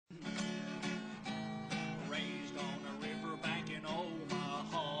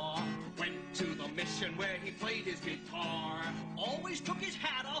mission where he played his guitar. Always took his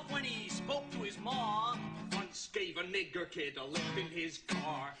hat off when he spoke to his ma. Once gave a nigger kid a lift in his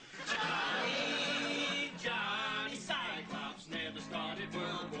car. Johnny Cyclops never started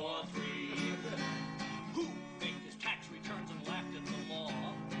World War III. Who faked his tax returns and laughed at the law?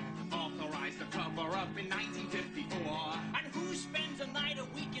 Authorized to cover up in 1954. And who spends a night a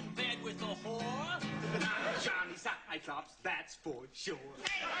week in bed with a whore? Not Johnny Cyclops, that's for sure.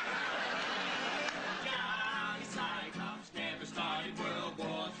 Johnny Cyclops never started World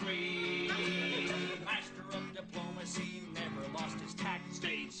War III. Master of diplomacy, never lost his tact.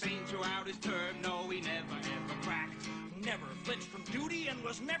 Stayed sane throughout his term, no, he never ever cracked. Never flinched from duty and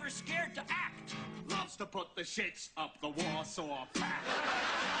was never scared to act. Loves to put the shits up the Warsaw pact.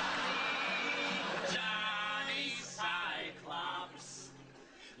 Johnny Cyclops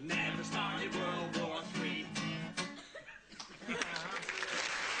never started World War III. Of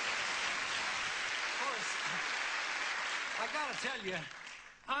course, I gotta tell you,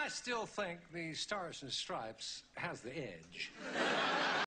 I still think the Stars and Stripes has the edge.